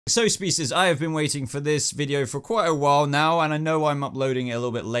So species, I have been waiting for this video for quite a while now, and I know I'm uploading it a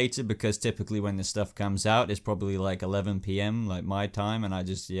little bit later because typically when this stuff comes out, it's probably like 11 PM, like my time, and I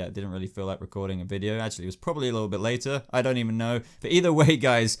just, didn't really feel like recording a video. Actually, it was probably a little bit later. I don't even know. But either way,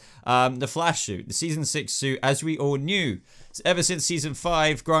 guys, the Flash suit, the Season 6 suit, as we all knew. Ever since Season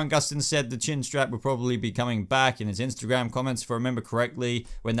 5, Grant Gustin said the chin strap would probably be coming back in his Instagram comments, if I remember correctly,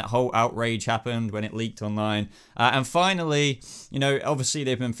 when that whole outrage happened, when it leaked online. And finally, you know, obviously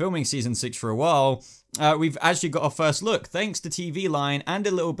they've been filming Season 6 for a while. We've actually got our first look, thanks to TV Line and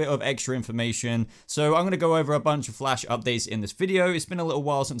a little bit of extra information. So I'm going to go over a bunch of Flash updates in this video. It's been a little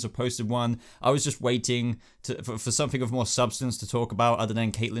while since I posted one. I was just waiting for something of more substance to talk about other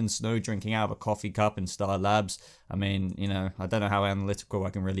than Caitlin Snow drinking out of a coffee cup in Star Labs. I mean, you know, I don't know how analytical I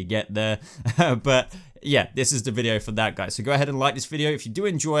can really get there. But yeah, this is the video for that, guys. So go ahead and like this video if you do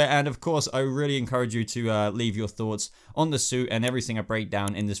enjoy it. And of course, I really encourage you to leave your thoughts on the suit and everything I break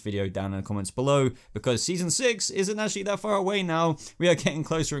down in this video down in the comments below, because Season 6 isn't actually that far away now. We are getting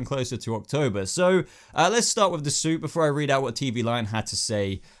closer and closer to October. So let's start with the suit before I read out what TV Line had to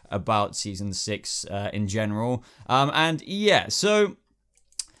say about Season 6 in general. And yeah, so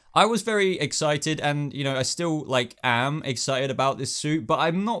I was very excited, and you know, I still am excited about this suit, but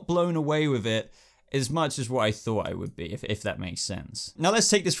I'm not blown away with it as much as what I thought I would be, if that makes sense. Now let's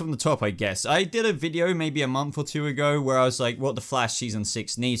take this from the top, I guess. I did a video maybe a month or two ago where I was like, what the Flash Season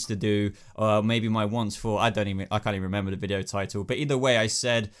 6 needs to do, or maybe my wants for, I can't even remember the video title, but either way I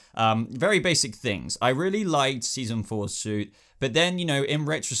said very basic things. I really liked Season 4's suit, but then, you know, in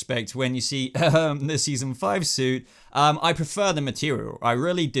retrospect, when you see the Season 5 suit, I prefer the material. I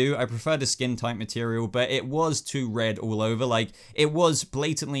really do. I prefer the skin type material, but it was too red all over. Like, it was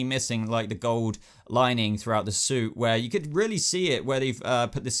blatantly missing, like, the gold lining throughout the suit, where you could really see it, where they've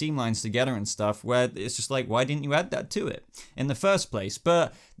put the seam lines together and stuff, where it's just like, why didn't you add that to it in the first place?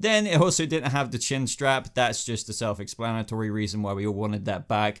 But then it also didn't have the chin strap. That's just a self-explanatory reason why we all wanted that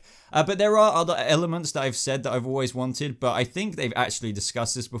back. But there are other elements that I've said that I've always wanted, but I think they've actually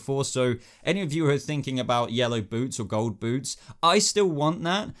discussed this before. So any of you who are thinking about yellow boots or gold boots, I still want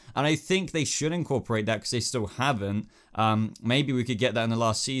that, and I think they should incorporate that because they still haven't. Maybe we could get that in the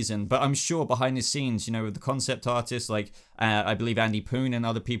last season, but I'm sure behind the scenes, you know, with the concept artists like I believe Andy Poon and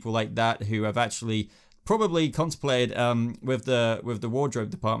other people like that who have actually probably contemplated with the wardrobe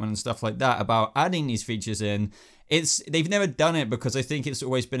department and stuff like that about adding these features in. They've never done it because I think it's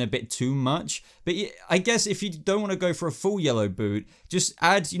always been a bit too much. But I guess if you don't want to go for a full yellow boot, just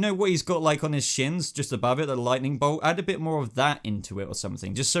add, you know what he's got like on his shins, just above it, the lightning bolt, add a bit more of that into it or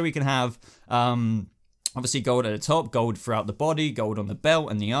something, just so we can have obviously gold at the top, gold throughout the body, gold on the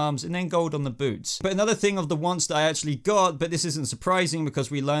belt and the arms, and then gold on the boots. But another thing of the wants that I actually got, but this isn't surprising because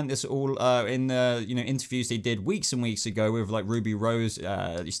we learned this all in the interviews they did weeks and weeks ago with like Ruby Rose,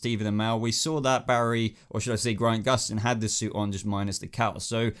 Stephen and Mel. We saw that Barry, or should I say Grant Gustin, had this suit on just minus the cowl.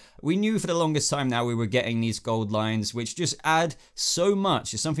 So we knew for the longest time now we were getting these gold lines, which just add so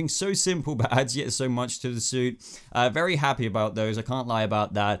much. It's something so simple but adds yet so much to the suit. Very happy about those, I can't lie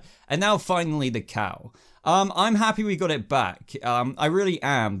about that. And now finally the cowl. I'm happy we got it back. I really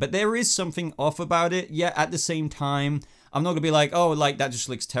am. But there is something off about it. Yet at the same time, I'm not going to be like, oh, like that just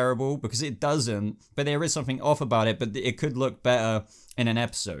looks terrible, because it doesn't. But there is something off about it. But it could look better in an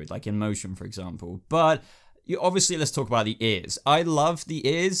episode, like in motion, for example. But obviously, let's talk about the ears. I love the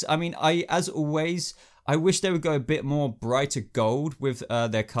ears. I mean, as always, I wish they would go a bit more brighter gold with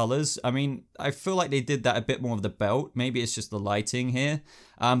their colors. I mean, I feel like they did that a bit more with the belt. Maybe it's just the lighting here.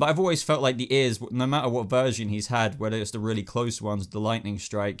 But I've always felt like the ears, no matter what version he's had, whether it's the really close ones, the lightning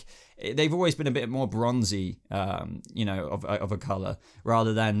strike, they've always been a bit more bronzy, you know, of a color,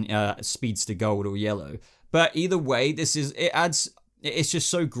 rather than speedster gold or yellow. But either way, it's just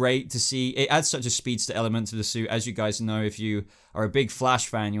so great to see. It adds such a speedster element to the suit. As you guys know, if you are a big Flash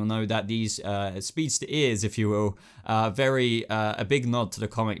fan, you'll know that these speedster ears, if you will, are a big nod to the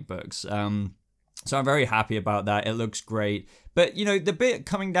comic books. So I'm very happy about that. It looks great. But, you know, the bit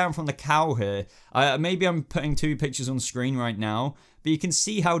coming down from the cowl here, maybe I'm putting two pictures on screen right now, but you can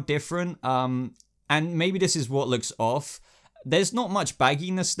see how different, and maybe this is what looks off. There's not much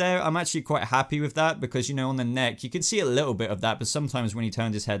bagginess there. I'm actually quite happy with that because, you know, on the neck, you can see a little bit of that, but sometimes when he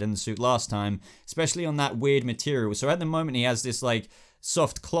turned his head in the suit last time, especially on that weird material. So at the moment, he has this, like,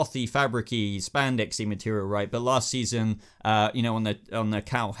 soft, clothy, fabricy, spandexy material, right? But last season, you know, on the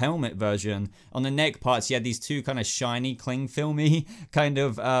Cal helmet version, on the neck parts, he had these two kind of shiny, cling filmy kind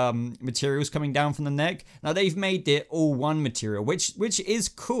of materials coming down from the neck. Now they've made it all one material, which is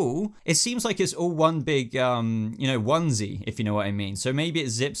cool. It seems like it's all one big, you know, onesie, if you know what I mean. So maybe it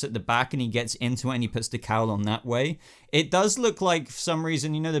zips at the back and he gets into it and he puts the cowl on that way. It does look like, for some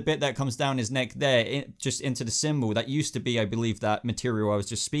reason, you know, the bit that comes down his neck there, just into the symbol, that used to be, I believe, that material I was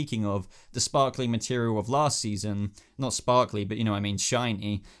just speaking of, the sparkly material of last season. Not sparkly, but you know what I mean,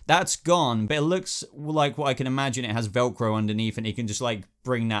 shiny. That's gone, but it looks like what I can imagine. It has Velcro underneath and he can just like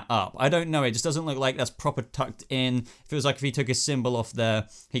bring that up. I don't know, it just doesn't look like that's proper tucked in. It feels like if he took a symbol off there,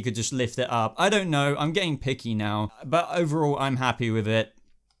 he could just lift it up. I don't know, I'm getting picky now, but overall I'm happy with it.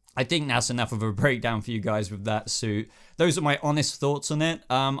 I think that's enough of a breakdown for you guys with that suit. Those are my honest thoughts on it.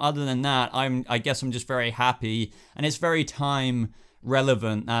 Other than that, I guess I'm just very happy, and it's very time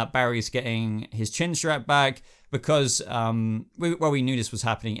relevant that Barry's getting his chin strap back, because we knew this was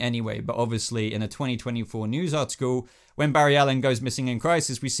happening anyway, but obviously in a 2024 news article, when Barry Allen goes missing in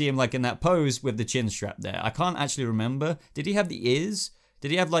Crisis, we see him like in that pose with the chin strap there. I can't actually remember. Did he have the ears?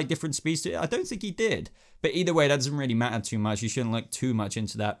 Did he have like different speeds to it? I don't think he did. But either way, that doesn't really matter too much. You shouldn't look too much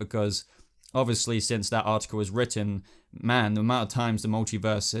into that, because obviously since that article was written, man, the amount of times the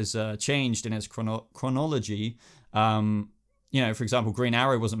multiverse has changed in its chronology. You know, for example, Green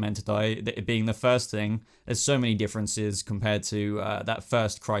Arrow wasn't meant to die, it being the first thing. There's so many differences compared to that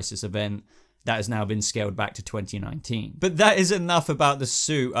first Crisis event that has now been scaled back to 2019. But that is enough about the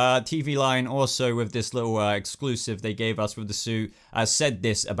suit. TV Line also, with this little exclusive they gave us with the suit, said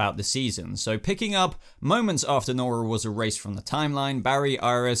this about the season. So picking up moments after Nora was erased from the timeline, Barry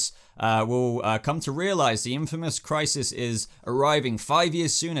Iris will come to realize the infamous Crisis is arriving 5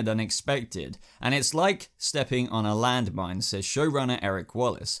 years sooner than expected. And it's like stepping on a landmine, says showrunner Eric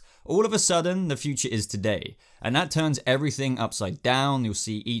Wallace. All of a sudden, the future is today. And that turns everything upside down. You'll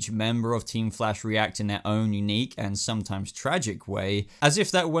see each member of Team Flash react in their own unique and sometimes tragic way. As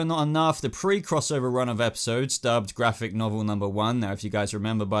if that were not enough, the pre-crossover run of episodes, dubbed Graphic Novel Number 1. Now, if you guys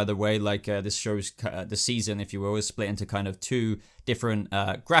remember, by the way, like this show's, the season, if you will, is split into kind of two different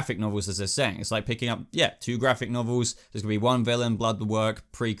graphic novels, as they're saying. It's like picking up, two graphic novels. There's going to be one villain, Blood the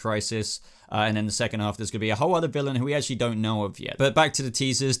Work, pre-Crisis. And then the second half, there's going to be a whole other villain who we actually don't know of yet. But back to the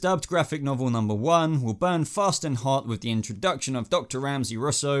teasers. Dubbed Graphic Novel Number 1 will burn fast and hot with the introduction of Dr. Ramsey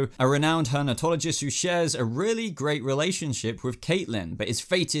Russo, a renowned herpetologist who shares a really great relationship with Caitlin, but is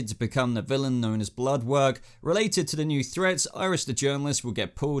fated to become the villain known as Bloodwork. Related to the new threats, Iris the journalist will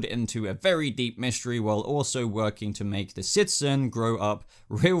get pulled into a very deep mystery while also working to make the citizen grow up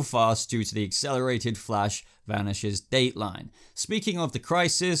real fast due to the accelerated Flash vanishes dateline. Speaking of the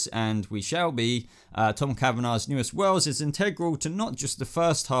Crisis, and we shall be, Tom Cavanagh's newest Wells is integral to not just the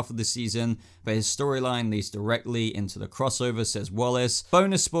first half of the season, but his storyline leads directly into the crossover, says Wallace.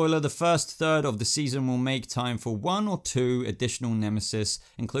 Bonus spoiler, the first third of the season will make time for 1 or 2 additional nemesis,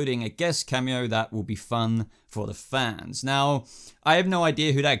 including a guest cameo that will be fun for the fans. Now, I have no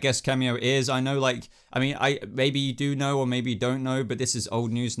idea who that guest cameo is. I know, like, I mean, maybe you do know or maybe you don't know, but this is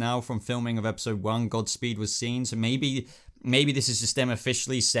old news now from filming of episode 1. Godspeed was seen, so maybe this is just them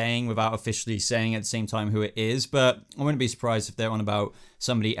officially saying without officially saying at the same time who it is. But I wouldn't be surprised if they're on about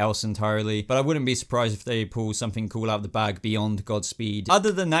somebody else entirely. But I wouldn't be surprised if they pull something cool out of the bag beyond Godspeed.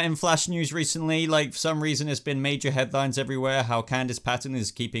 Other than that, in Flash news recently, like, for some reason it's been major headlines everywhere how Candace Patton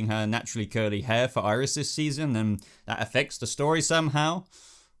is keeping her naturally curly hair for Iris this season, and that affects the story somehow.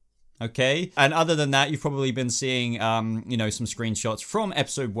 Okay, and other than that, you've probably been seeing, you know, some screenshots from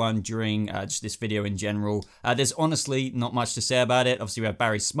episode 1 during just this video in general. There's honestly not much to say about it. Obviously, we have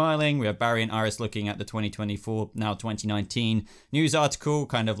Barry smiling. We have Barry and Iris looking at the 2024, now 2019 news article,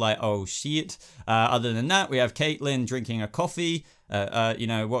 kind of like, oh, shit. Other than that, we have Caitlin drinking a coffee. You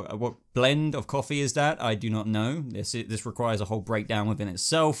know, what blend of coffee is that? I do not know. This requires a whole breakdown within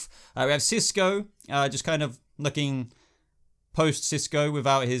itself. We have Cisco just kind of looking post Cisco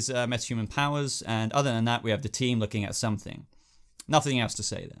without his metahuman powers, and other than that, we have the team looking at something. Nothing else to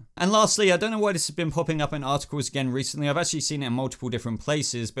say there. And lastly, I don't know why this has been popping up in articles again recently. I've actually seen it in multiple different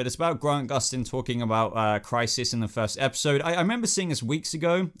places, but it's about Grant Gustin talking about Crisis in the first episode. I remember seeing this weeks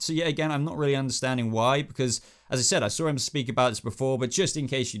ago, so yet again, I'm not really understanding why, because as I said, I saw him speak about this before, but just in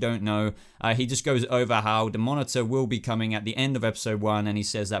case you don't know, he just goes over how the Monitor will be coming at the end of episode 1, and he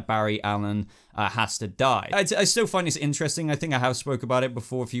says that Barry Allen has to die. I still find this interesting. I think I have spoke about it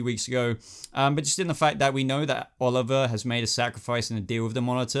before a few weeks ago, but just in the fact that we know that Oliver has made a sacrifice in a deal with the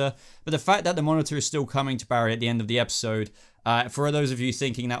Monitor, but the fact that the Monitor is still coming to Barry at the end of the episode, For those of you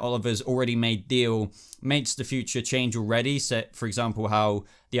thinking that Oliver's already made deal makes the future change already, so for example how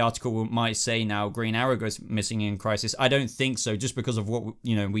the article might say now Green Arrow goes missing in Crisis, I don't think so, just because of what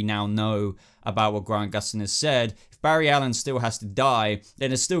we now know about what Grant Gustin has said. If Barry Allen still has to die,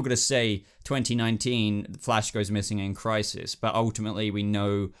 then it's still going to say 2019 Flash goes missing in Crisis, but ultimately we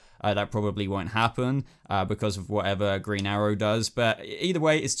know that probably won't happen because of whatever Green Arrow does. But either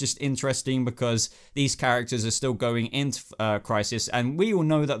way, it's just interesting because these characters are still going into Crisis, and we all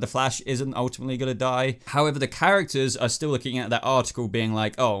know that the Flash isn't ultimately going to die. However, the characters are still looking at that article being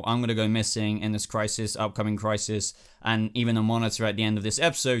like, oh, I'm going to go missing in this Crisis, upcoming Crisis. And even the Monitor at the end of this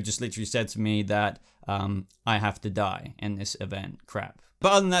episode just literally said to me that I have to die in this event. Crap.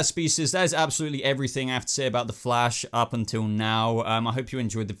 But other than that, Species, that is absolutely everything I have to say about The Flash up until now. I hope you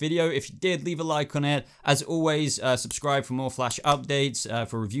enjoyed the video. If you did, leave a like on it. As always, subscribe for more Flash updates,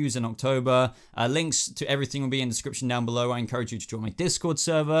 for reviews in October. Links to everything will be in the description down below. I encourage you to join my Discord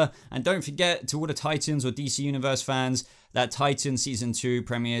server. And don't forget, to all the Titans or DC Universe fans, that Titan Season 2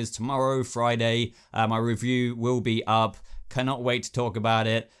 premieres tomorrow, Friday. My review will be up. Cannot wait to talk about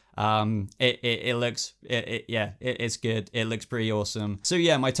it. It's good. It looks pretty awesome. So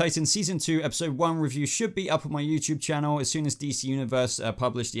yeah, my Titan Season 2 Episode 1 review should be up on my YouTube channel as soon as DC Universe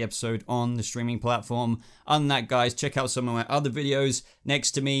publish the episode on the streaming platform. Other than that, guys, check out some of my other videos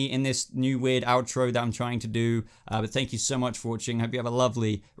next to me in this new weird outro that I'm trying to do. But thank you so much for watching. Hope you have a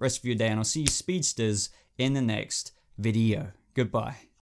lovely rest of your day, and I'll see you speedsters in the next video. Goodbye.